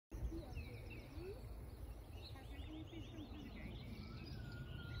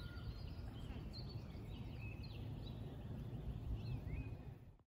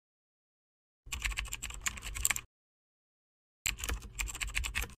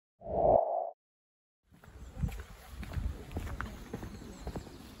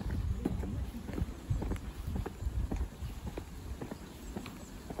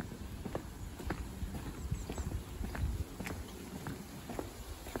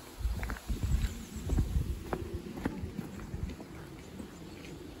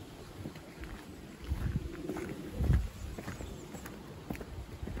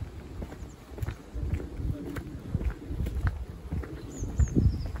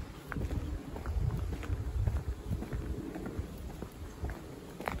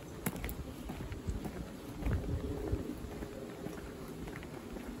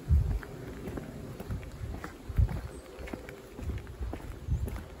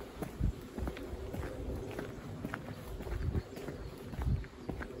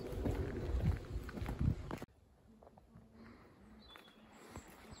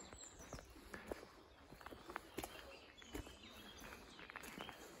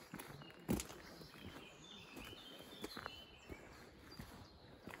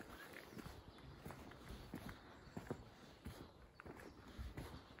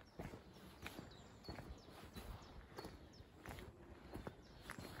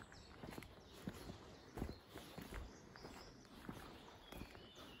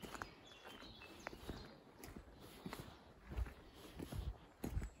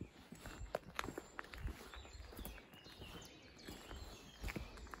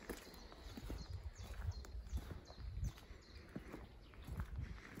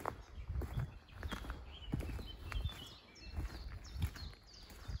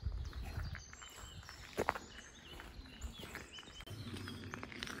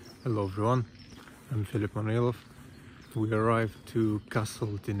Hello everyone, I'm Philip Manilov. We arrived to Castle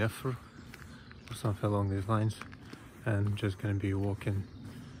Dinefwr or something along these lines, and just gonna be walking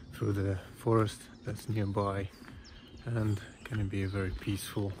through the forest that's nearby, and gonna be a very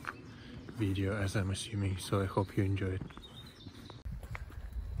peaceful video, as I'm assuming, so I hope you enjoy it.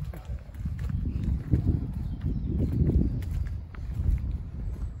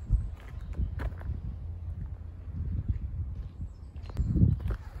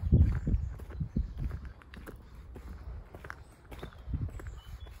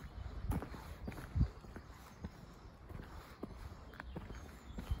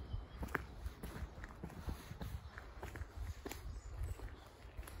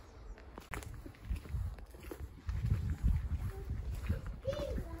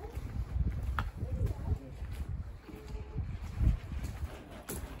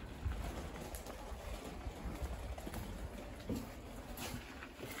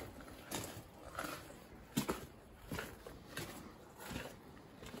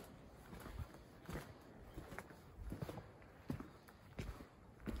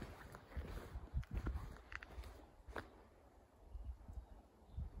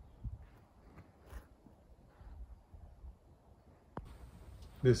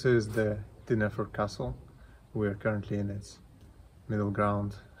 This is the Dinefwr castle. We are currently in its middle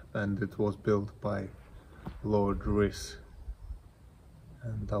ground, and it was built by Lord Rhys,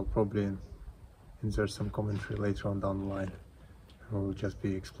 and I'll probably insert some commentary later on down the line, and we'll just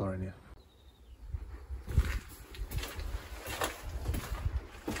be exploring it.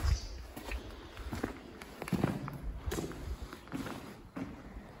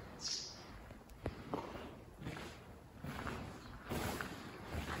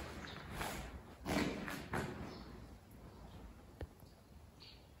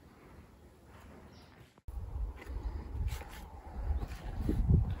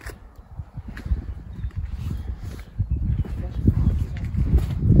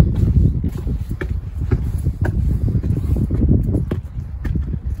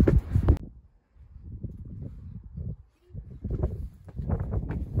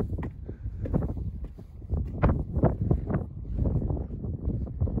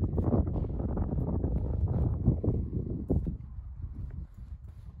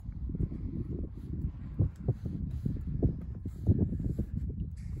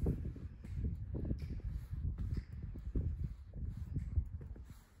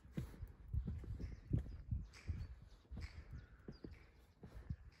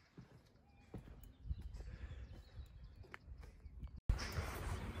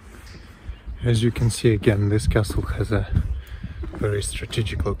 As you can see, again, this castle has a very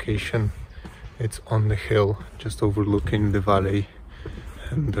strategic location. It's on the hill, just overlooking the valley,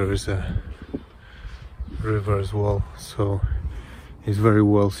 and there is a river as well, so it's very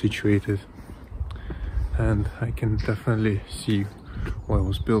well situated, and I can definitely see why it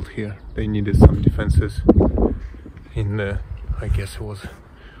was built here. They needed some defenses in the, I guess it was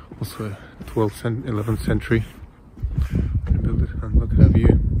also 12th and 11th century when they built it. And look at that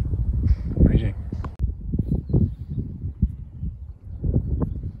view. Amazing.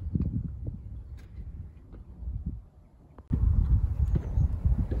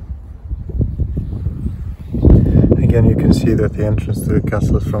 Again, you can see that the entrance to the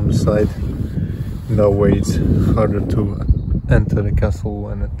castle is from the side. In that way it's harder to enter the castle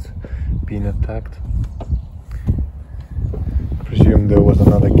when it's been attacked. I presume there was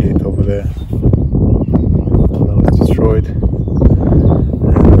another gate over there that was destroyed, and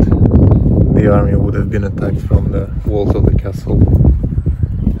the army would have been attacked from the walls of the castle,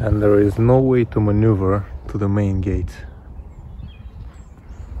 and there is no way to maneuver to the main gate.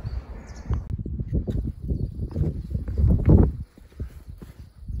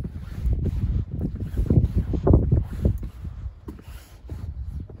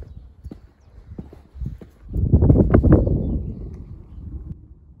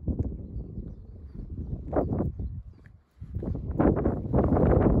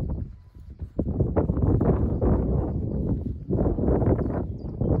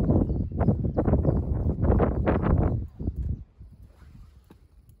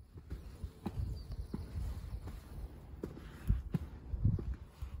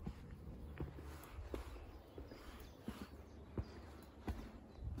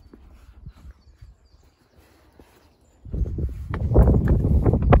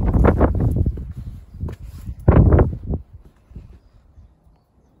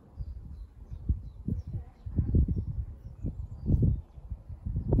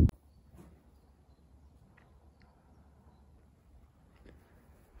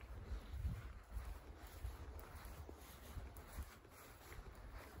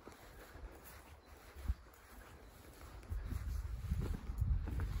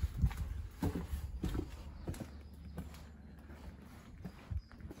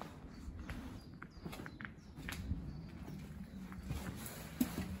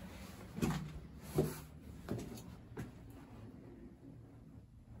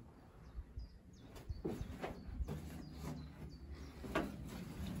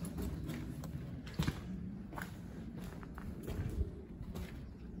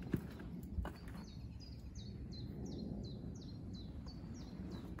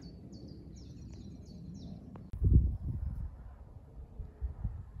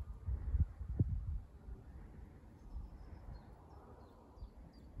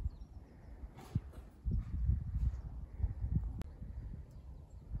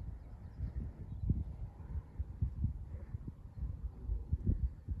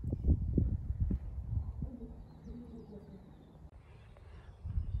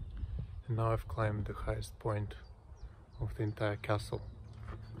 Now I've climbed the highest point of the entire castle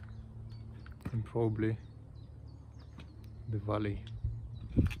and probably the valley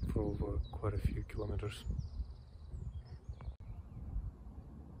for over quite a few kilometers.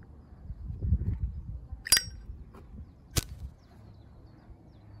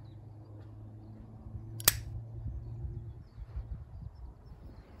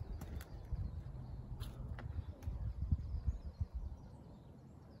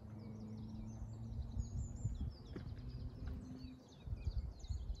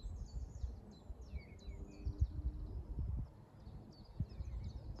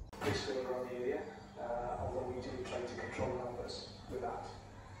 Basically around the area, although we do try to control numbers with that.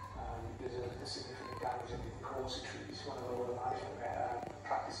 There's a significant damage in the cords of trees, one of the water management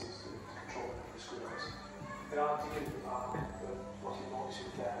practices to control the number of squirrels. There aren't deer in the park, but what you notice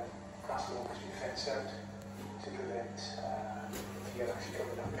is that castle has been fenced out to prevent deer actually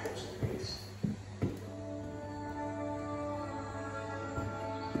coming down close to the gates.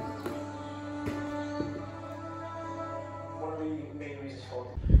 One of the main reasons for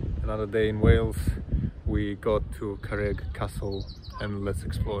Another day in Wales, we got to Carreg Castle and let's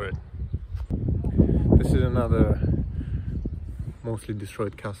explore it. This is another mostly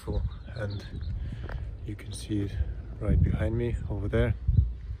destroyed castle and you can see it right behind me over there.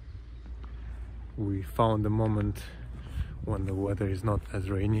 We found the moment when the weather is not as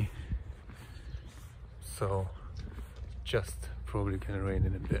rainy, so just probably gonna rain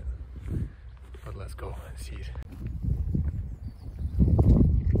in a bit, but let's go and see it.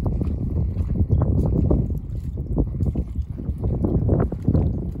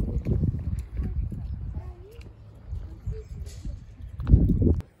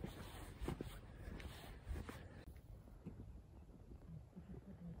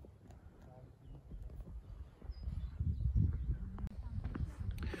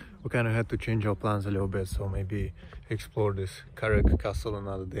 We kind of had to change our plans a little bit, so maybe explore this Carreg Castle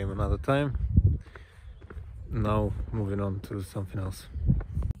another day, another time. Now moving on to something else.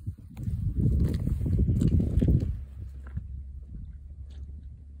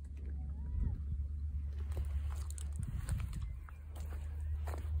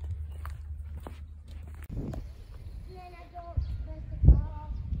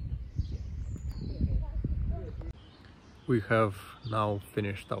 We have now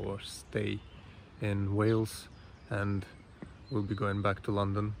finished our stay in Wales and we'll be going back to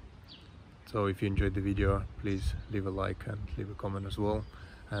London. So if you enjoyed the video, please leave a like and leave a comment as well,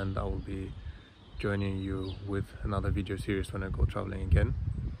 and I will be joining you with another video series when I go traveling again.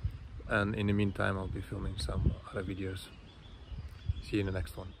 And in the meantime, I'll be filming some other videos. See you in the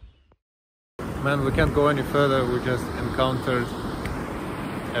next one. Man, we can't go any further. We just encountered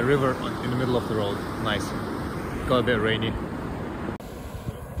a river in the middle of the road. Nice. Got a bit rainy.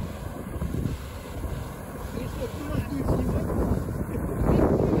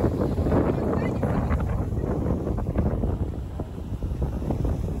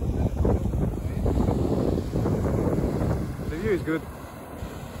 The view is good.